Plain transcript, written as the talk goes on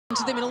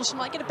To the middle, she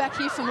might get it back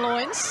here from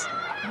Loynes.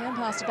 Hand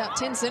past about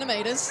 10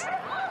 centimetres.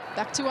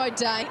 Back to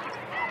O'Day.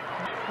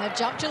 They've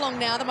jumped along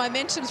now. The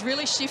momentum's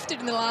really shifted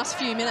in the last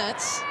few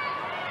minutes.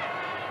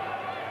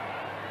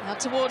 Out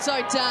towards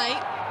O'Day.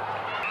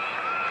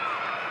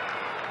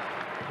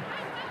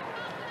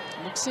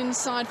 Looks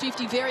inside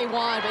 50, very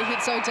wide, but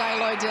hits O'Day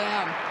low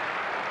down.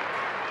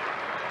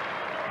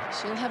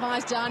 She'll have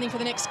eyes darting for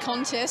the next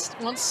contest.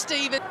 Wants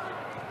Steven.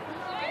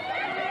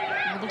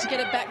 Able to get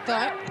it back,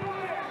 though.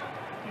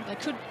 They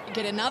could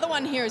get another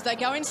one here as they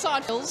go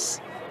inside. O'Day,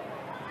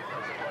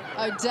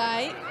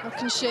 what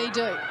can she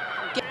do?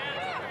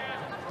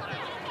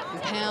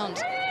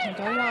 Pound can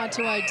go wide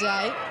to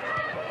O'Day.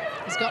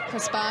 He's got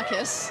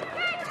Prespakis.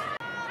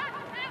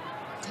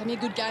 It's having a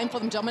good game for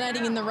them,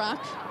 dominating in the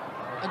ruck.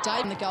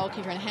 O'Day and the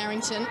goalkeeper, and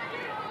Harrington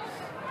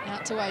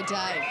out to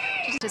O'Day.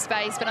 To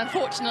space, but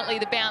unfortunately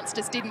the bounce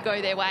just didn't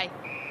go their way.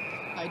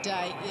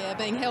 O'Day, yeah,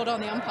 being held on.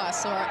 The umpire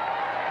saw it.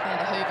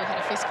 And Hoover had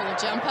a fistful of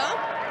jumper.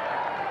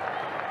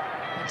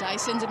 O'Day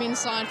sends him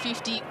inside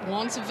 50,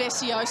 wants a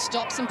Vesio,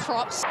 stops and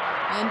props.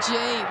 And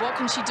gee, what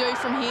can she do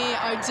from here?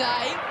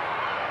 O'Day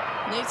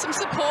needs some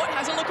support,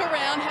 has a look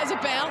around, has a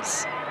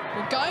bounce.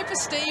 We'll go for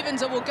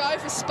Stevens or we'll go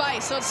for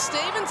space. So it's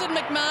Stevens and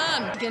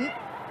McMahon.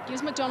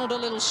 Gives McDonald a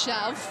little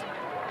shove.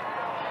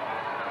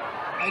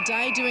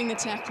 O'Day doing the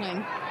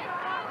tackling.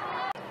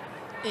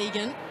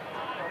 Egan.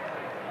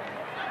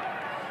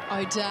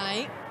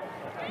 O'Day.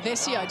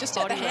 Vesio just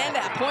had the hand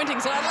out, pointing,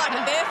 so I like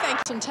it there,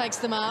 thanks. And takes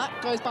the mark,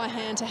 goes by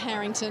hand to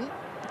Harrington,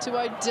 to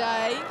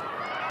O'Day.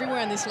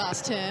 Everywhere in this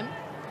last term.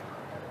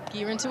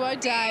 Gearin to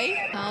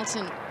O'Day.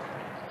 Carlton.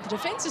 The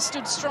defence has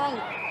stood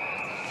strong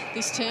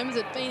this term, as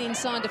it's been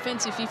inside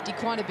defensive 50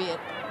 quite a bit.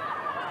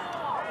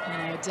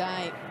 And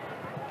O'Day.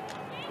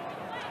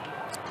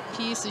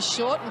 Pearce is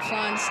short and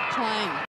finds Plain.